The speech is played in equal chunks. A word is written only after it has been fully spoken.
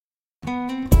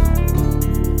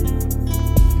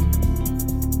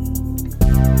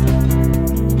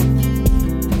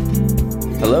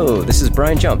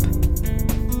Brian Jump.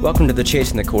 Welcome to the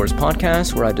Chasing the Chords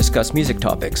podcast, where I discuss music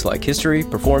topics like history,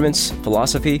 performance,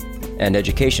 philosophy, and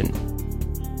education.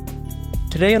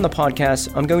 Today on the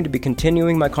podcast, I'm going to be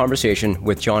continuing my conversation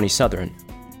with Johnny Southern,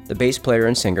 the bass player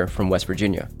and singer from West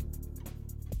Virginia.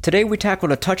 Today we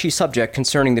tackled a touchy subject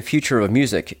concerning the future of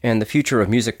music and the future of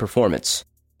music performance.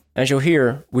 As you'll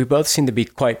hear, we both seem to be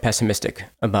quite pessimistic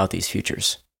about these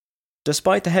futures.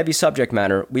 Despite the heavy subject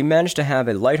matter, we managed to have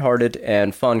a lighthearted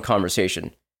and fun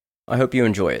conversation. I hope you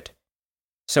enjoy it.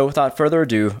 So without further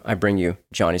ado, I bring you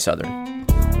Johnny Southern.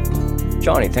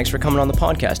 Johnny, thanks for coming on the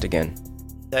podcast again.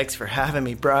 Thanks for having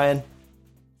me, Brian.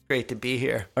 Great to be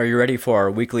here. Are you ready for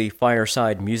our weekly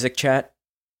fireside music chat?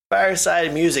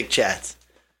 Fireside music chats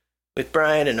with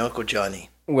Brian and Uncle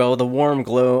Johnny. Well, the warm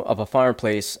glow of a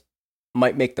fireplace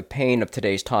might make the pain of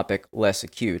today's topic less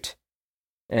acute.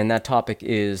 And that topic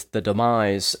is the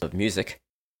demise of music,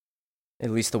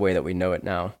 at least the way that we know it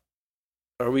now.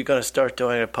 Are we going to start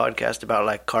doing a podcast about,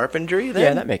 like, carpentry then?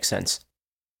 Yeah, that makes sense.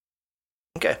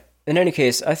 Okay. In any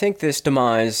case, I think this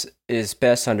demise is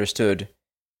best understood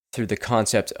through the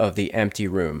concept of the empty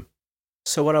room.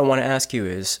 So what I want to ask you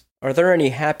is, are there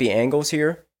any happy angles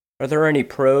here? Are there any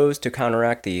pros to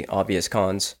counteract the obvious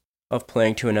cons of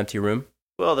playing to an empty room?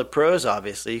 Well, the pros,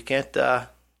 obviously. You can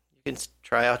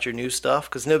try out your new stuff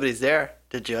because nobody's there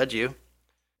to judge you.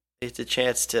 It's a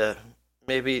chance to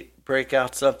maybe break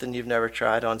out something you've never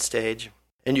tried on stage,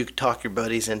 and you can talk your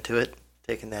buddies into it,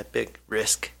 taking that big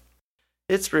risk.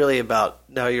 It's really about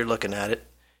how you're looking at it.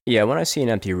 Yeah, when I see an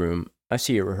empty room, I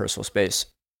see a rehearsal space.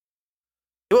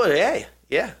 Well,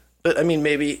 yeah. But, I mean,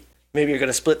 maybe you're going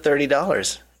to split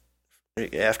 $30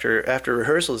 after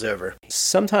rehearsal's over.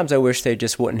 Sometimes I wish they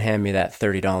just wouldn't hand me that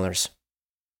 $30.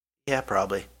 Yeah,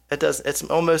 probably. It's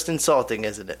almost insulting,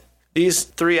 isn't it? These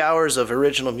 3 hours of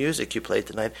original music you played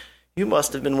tonight, you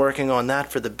must have been working on that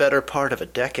for the better part of a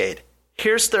decade.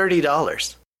 Here's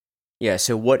 $30. Yeah,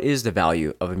 so what is the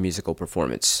value of a musical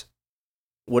performance?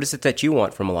 What is it that you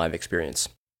want from a live experience?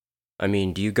 I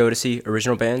mean, do you go to see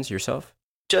original bands yourself?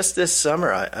 Just this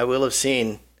summer, I will have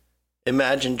seen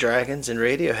Imagine Dragons and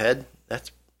Radiohead.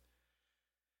 That's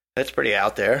pretty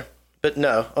out there. But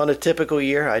no, on a typical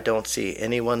year, I don't see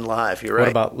anyone live. You're right. What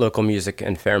about local music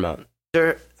in Fairmount?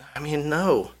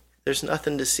 No. There's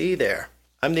nothing to see there.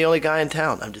 I'm the only guy in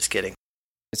town. I'm just kidding.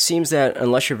 It seems that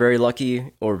unless you're very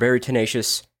lucky or very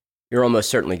tenacious, you're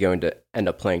almost certainly going to end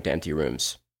up playing to empty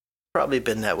rooms. Probably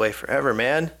been that way forever,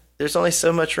 man. There's only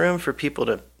so much room for people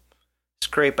to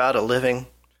scrape out a living.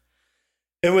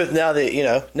 And with now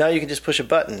you can just push a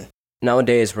button.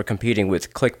 Nowadays, we're competing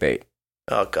with clickbait.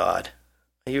 Oh, God.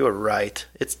 You were right.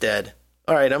 It's dead.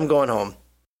 All right, I'm going home.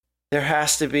 There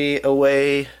has to be a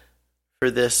way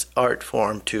for this art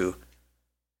form to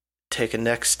take a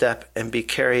next step and be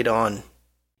carried on.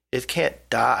 It can't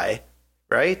die,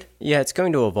 right? Yeah, it's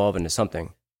going to evolve into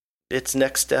something. Its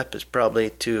next step is probably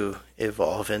to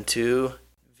evolve into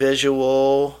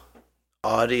visual,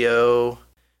 audio,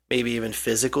 maybe even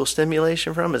physical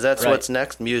stimulation from. Is that right. What's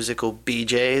next? Musical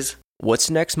BJs?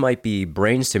 What's next might be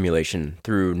brain stimulation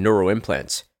through neural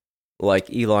implants,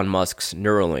 like Elon Musk's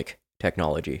Neuralink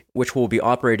technology, which will be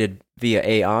operated via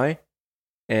AI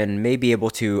and may be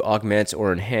able to augment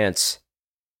or enhance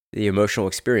the emotional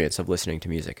experience of listening to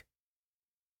music.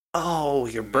 Oh,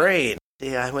 your brain.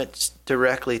 Yeah, I went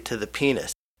directly to the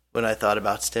penis when I thought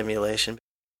about stimulation.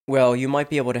 Well, you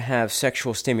might be able to have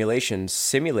sexual stimulations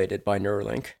simulated by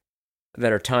Neuralink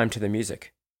that are timed to the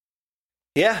music.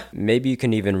 Yeah. Maybe you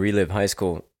can even relive high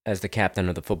school as the captain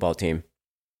of the football team.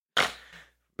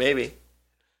 Maybe.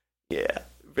 Yeah.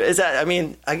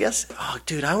 I guess, oh,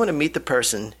 dude, I want to meet the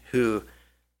person who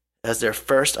has their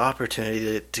first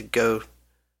opportunity to go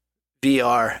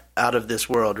VR out of this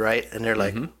world, right? And they're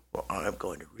like, well, I'm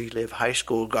going to relive high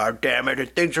school, God damn it,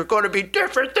 and things are going to be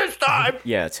different this time.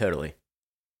 Yeah, totally.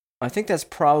 I think that's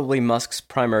probably Musk's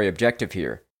primary objective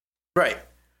here. Right.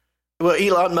 Well,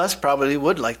 Elon Musk probably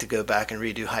would like to go back and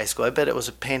redo high school. I bet it was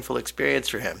a painful experience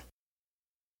for him.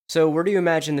 So where do you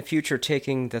imagine the future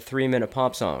taking the 3-minute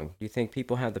pop song? Do you think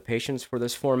people have the patience for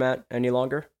this format any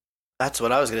longer? That's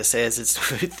what I was going to say, is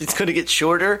it's going to get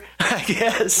shorter, I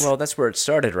guess. Well, that's where it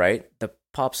started, right? The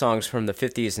pop songs from the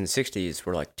 50s and 60s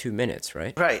were like 2 minutes,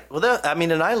 right? Right. Well,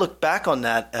 and I look back on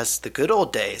that as the good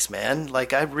old days, man.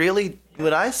 Like, when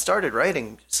I started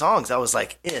writing songs, I was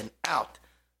like, in, out.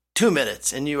 2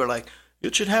 minutes, and you were like,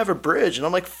 it should have a bridge, and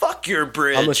I'm like, fuck your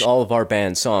bridge. Almost all of our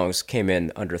band songs came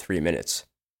in under 3 minutes.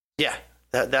 Yeah,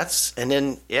 and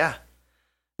then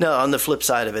No, on the flip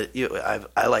side of it,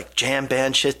 I like jam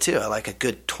band shit too. I like a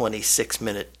good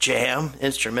 26-minute jam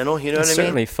instrumental. You know what I mean? It's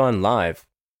certainly fun live.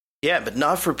 Yeah, but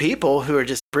not for people who are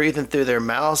just breathing through their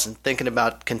mouths and thinking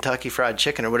about Kentucky Fried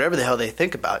Chicken or whatever the hell they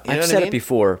think about. You know I've what said I mean? it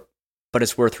before, but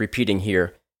it's worth repeating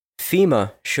here.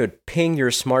 FEMA should ping your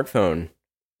smartphone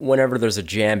whenever there's a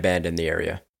jam band in the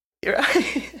area. You're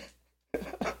right.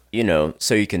 You know,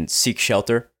 so you can seek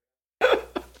shelter.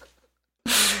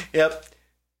 Yep.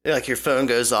 Like your phone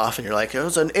goes off and you're like, it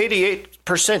was an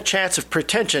 88% chance of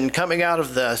pretension coming out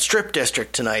of the strip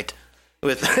district tonight.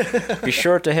 With Be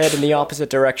sure to head in the opposite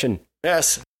direction.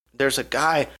 Yes, there's a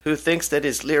guy who thinks that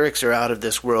his lyrics are out of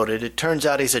this world, and it turns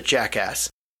out he's a jackass.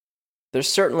 There's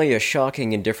certainly a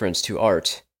shocking indifference to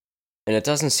art, and it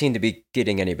doesn't seem to be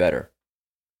getting any better.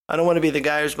 I don't want to be the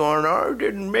guy who's going, I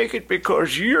didn't make it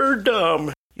because you're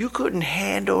dumb. You couldn't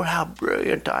handle how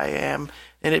brilliant I am,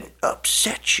 and it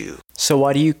upsets you. So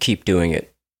why do you keep doing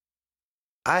it?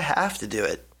 I have to do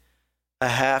it. I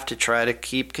have to try to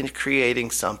keep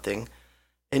creating something.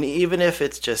 And even if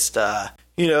it's just,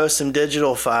 some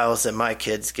digital files that my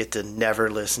kids get to never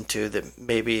listen to, that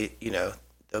maybe,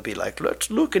 they'll be like, let's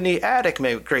look in the attic.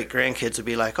 Maybe great grandkids will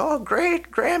be like, oh,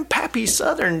 great Grandpappy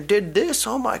Southern did this.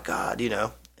 Oh, my God,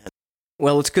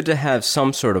 Well, it's good to have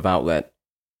some sort of outlet.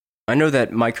 I know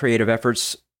that my creative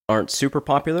efforts aren't super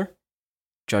popular,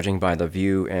 judging by the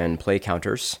view and play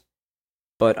counters,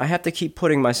 but I have to keep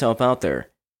putting myself out there.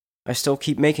 I still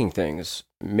keep making things,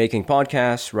 making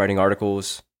podcasts, writing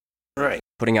articles, right,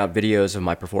 putting out videos of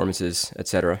my performances,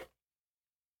 etc.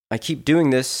 I keep doing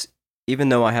this even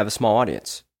though I have a small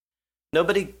audience.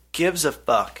 Nobody gives a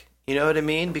fuck, you know what I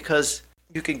mean? Because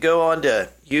you can go onto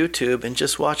YouTube and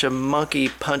just watch a monkey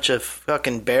punch a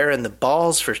fucking bear in the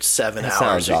balls for 7 hours.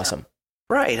 Sounds awesome.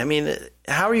 Right, I mean,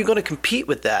 how are you going to compete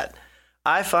with that?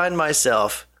 I find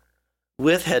myself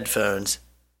with headphones,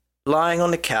 lying on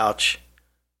the couch,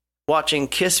 watching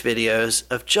Kiss videos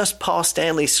of just Paul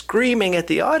Stanley screaming at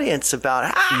the audience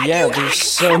about there's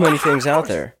so many things out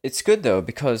there. It's good though,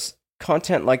 because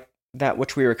content like that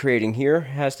which we are creating here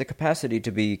has the capacity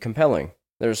to be compelling.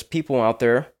 There's people out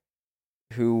there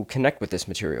who connect with this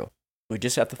material. We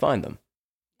just have to find them.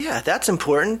 Yeah, that's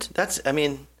important.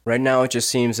 Right now it just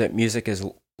seems that music is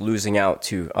losing out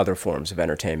to other forms of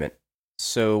entertainment.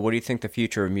 So what do you think the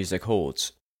future of music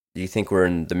holds? Do you think we're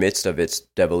in the midst of its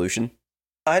devolution?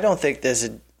 I don't think there's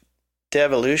a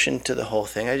devolution to the whole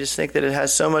thing. I just think that it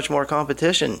has so much more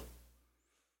competition.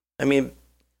 I mean,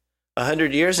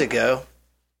 100 years ago,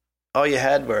 all you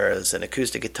had was an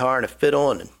acoustic guitar and a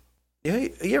fiddle. And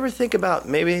you ever think about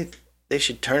maybe they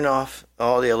should turn off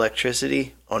all the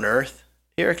electricity on Earth?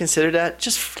 You ever consider that?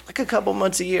 Just like a couple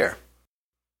months a year.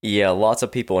 Yeah, lots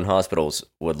of people in hospitals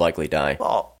would likely die.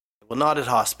 Well, not at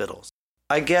hospitals.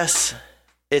 I guess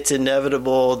it's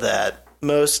inevitable that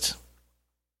most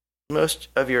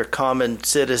of your common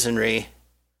citizenry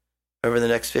over the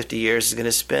next 50 years is going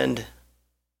to spend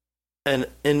an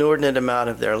inordinate amount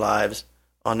of their lives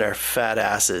on their fat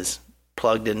asses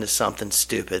plugged into something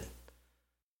stupid.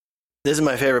 This is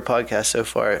my favorite podcast so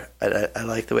far. I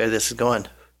like the way this is going.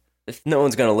 If no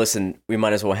one's going to listen, we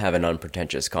might as well have an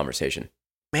unpretentious conversation.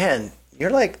 Man,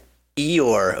 you're like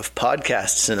Eeyore of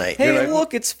podcasts tonight. Hey,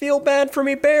 look, it's Feel Bad for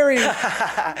Me, Barry.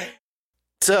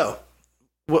 So,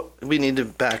 we need to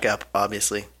back up,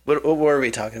 obviously. What were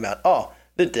we talking about? Oh,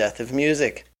 the death of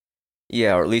music.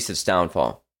 Yeah, or at least its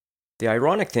downfall. The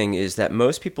ironic thing is that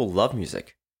most people love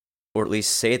music, or at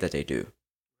least say that they do.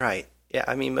 Right. Yeah,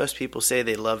 I mean, most people say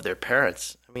they love their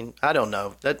parents. I mean, I don't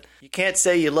know. That you can't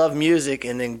say you love music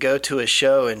and then go to a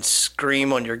show and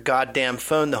scream on your goddamn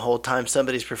phone the whole time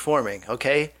somebody's performing,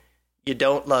 okay? You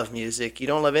don't love music. You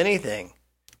don't love anything.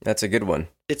 That's a good one.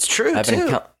 It's true,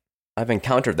 too. I've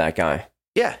encountered that guy.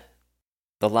 Yeah.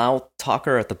 The loud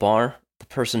talker at the bar, the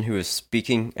person who is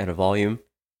speaking at a volume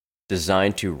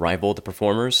designed to rival the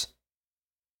performers.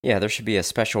 Yeah, there should be a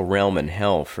special realm in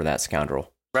hell for that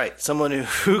scoundrel. Right. Someone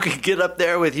who can get up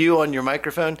there with you on your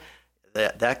microphone.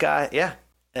 That guy, yeah,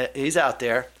 he's out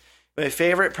there. My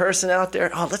favorite person out there.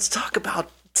 Oh, let's talk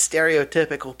about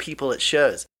stereotypical people at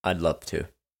shows. I'd love to.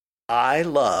 I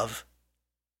love,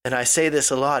 and I say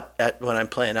this a lot when I'm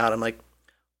playing out, I'm like,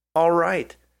 all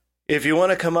right, if you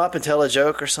want to come up and tell a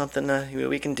joke or something,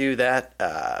 we can do that.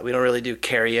 We don't really do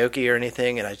karaoke or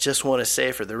anything, and I just want to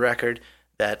say for the record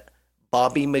that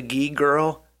Bobby McGee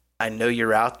girl, I know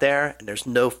you're out there, and there's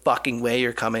no fucking way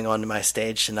you're coming onto my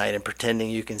stage tonight and pretending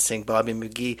you can sing Bobby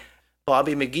McGee.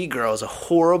 Bobby McGee girl is a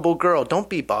horrible girl. Don't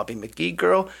be Bobby McGee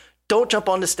girl. Don't jump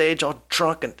on the stage all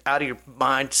drunk and out of your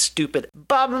mind, stupid.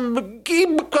 Bobby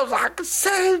McGee, because I can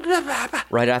say...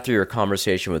 Right after your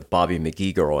conversation with Bobby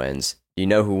McGee girl ends, you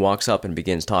know who walks up and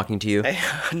begins talking to you?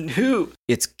 Who?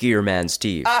 It's Gearman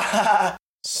Steve.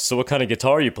 So what kind of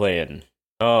guitar are you playing?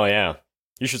 Oh, yeah.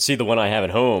 You should see the one I have at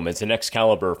home. It's an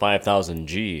Excalibur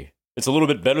 5000G. It's a little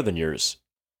bit better than yours.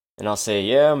 And I'll say,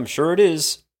 yeah, I'm sure it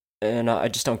is. And I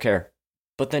just don't care.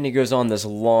 But then he goes on this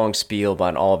long spiel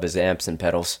about all of his amps and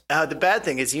pedals. The bad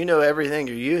thing is you know everything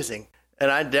you're using. And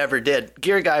I never did.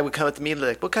 Gear guy would come up to me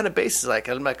like, what kind of bass is it like?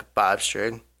 I'm like,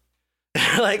 5-string.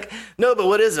 They're like, no, but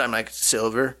what is it? I'm like,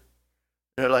 silver.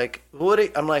 They're like,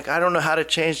 I'm like, I don't know how to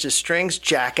change the strings,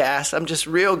 jackass. I'm just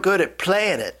real good at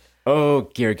playing it. Oh,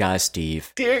 Gear Guy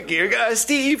Steve. Gear Guy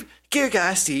Steve. Gear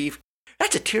Guy Steve.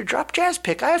 That's a teardrop jazz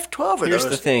pick. I have 12 of those.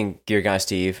 Here's the thing, Gear Guy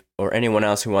Steve, or anyone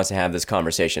else who wants to have this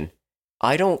conversation.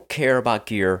 I don't care about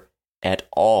gear at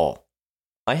all.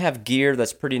 I have gear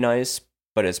that's pretty nice,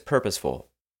 but it's purposeful.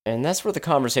 And that's where the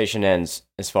conversation ends,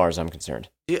 as far as I'm concerned.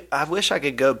 I wish I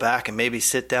could go back and maybe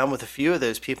sit down with a few of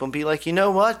those people and be like, you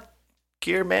know what,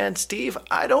 Gear Man Steve,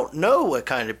 I don't know what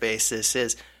kind of bass this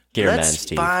is. Gear Man Let's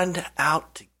Steve. find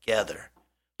out together.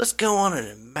 Let's go on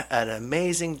an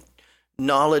amazing,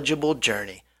 knowledgeable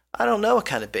journey. I don't know what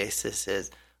kind of bass this is.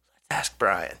 Let's ask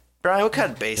Brian. Brian, what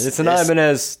kind of bass is this? It's an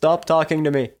Ibanez. Stop talking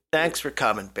to me. Thanks for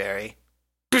coming, Barry.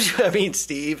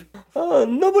 Steve.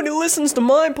 Nobody listens to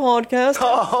my podcast.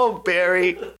 Oh,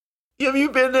 Barry. Have you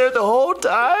been there the whole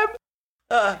time?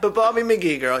 But Bobby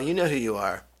McGee, girl, you know who you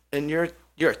are. And you're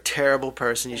a terrible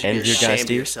person. You should be ashamed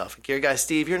of yourself. Gear Guy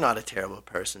Steve, you're not a terrible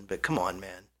person, but come on,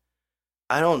 man.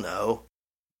 I don't know.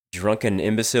 Drunken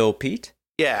imbecile Pete?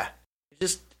 Yeah.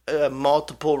 Just a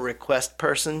multiple request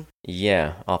person.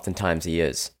 Yeah, oftentimes he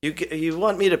is. You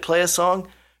want me to play a song?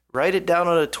 Write it down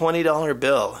on a $20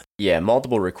 bill. Yeah,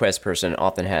 multiple request person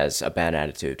often has a bad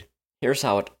attitude. Here's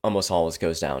how it almost always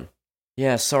goes down.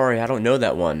 Yeah, sorry, I don't know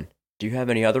that one. Do you have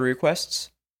any other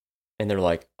requests? And they're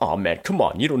like, oh man, come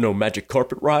on, you don't know Magic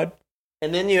Carpet Ride?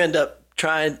 And then you end up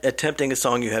attempting a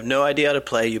song you have no idea how to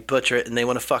play, you butcher it, and they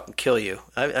want to fucking kill you.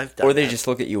 I've done or they that. just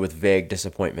look at you with vague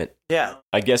disappointment. Yeah.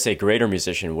 I guess a greater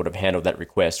musician would have handled that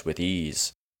request with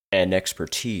ease and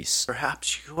expertise.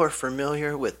 Perhaps you are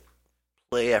familiar with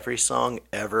Play Every Song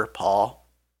Ever, Paul.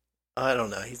 I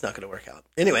don't know. He's not going to work out.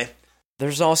 Anyway.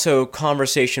 There's also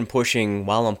conversation pushing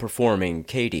while I'm performing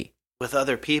Katie. With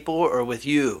other people or with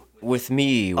you? With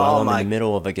me while I'm in the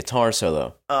middle of a guitar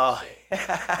solo. Oh.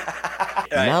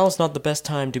 Now's not the best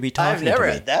time to be talking to me. I've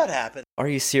never had that happen. Are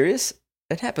you serious?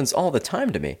 It happens all the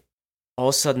time to me. All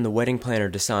of a sudden, the wedding planner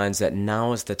decides that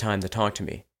now is the time to talk to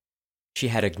me. She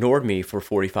had ignored me for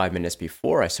 45 minutes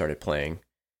before I started playing,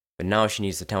 but now she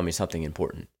needs to tell me something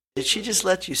important. Did she just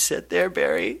let you sit there,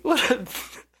 Barry?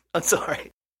 I'm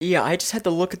sorry. Yeah, I just had to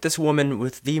look at this woman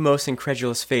with the most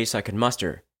incredulous face I could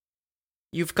muster.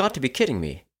 You've got to be kidding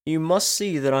me. You must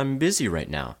see that I'm busy right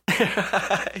now.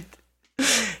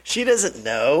 She doesn't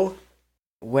know.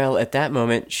 Well, at that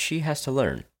moment, she has to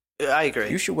learn. I agree.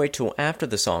 You should wait till after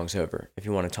the song's over if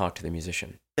you want to talk to the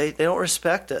musician. They don't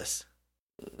respect us.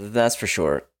 That's for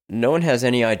sure. No one has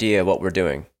any idea what we're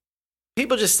doing.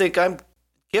 People just think I'm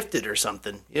gifted or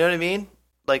something. You know what I mean?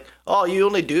 Like, oh, you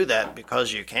only do that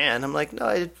because you can. I'm like, no,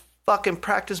 I fucking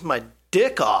practice my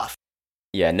dick off.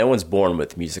 Yeah, no one's born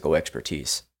with musical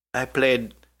expertise. I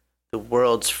played the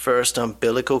world's first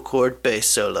umbilical cord bass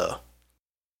solo.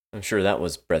 I'm sure that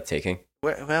was breathtaking.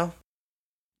 Well,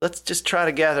 let's just try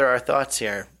to gather our thoughts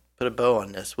here. Put a bow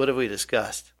on this. What have we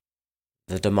discussed?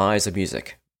 The demise of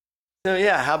music. So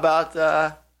yeah, how about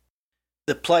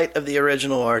the plight of the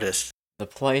original artist? The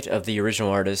plight of the original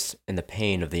artist and the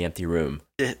pain of the empty room.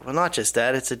 Well, not just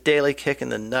that. It's a daily kick in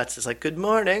the nuts. It's like, good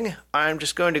morning. I'm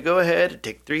just going to go ahead and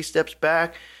take 3 steps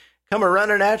back, come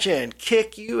running at you, and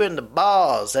kick you in the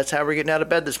balls. That's how we're getting out of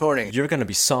bed this morning. You're going to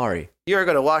be sorry. You're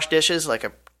going to wash dishes like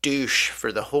a douche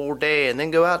for the whole day and then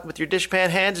go out with your dishpan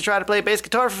hands and try to play bass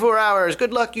guitar for 4 hours.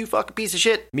 Good luck, you fucking piece of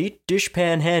shit. Meet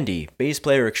Dishpan Handy, bass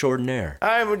player extraordinaire.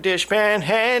 I'm a Dishpan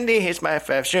Handy. It's my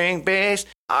 5-string bass.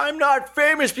 I'm not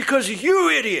famous because of you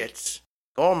idiots.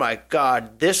 Oh my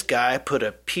God, this guy put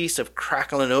a piece of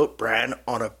crackling oat bran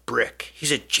on a brick.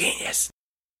 He's a genius.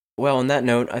 Well, on that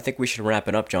note, I think we should wrap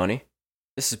it up, Johnny.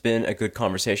 This has been a good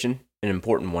conversation, an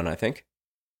important one, I think.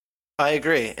 I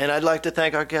agree, and I'd like to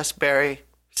thank our guests, Barry,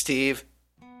 Steve,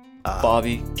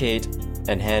 Bobby, Kate,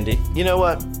 and Handy. You know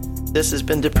what? This has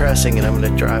been depressing, and I'm going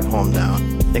to drive home now.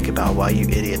 Think about why you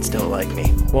idiots don't like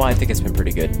me. Well, I think it's been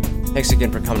pretty good. Thanks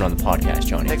again for coming on the podcast,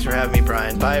 Johnny. Thanks for having me,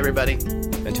 Brian. Bye, everybody.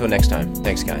 Until next time,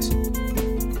 thanks, guys.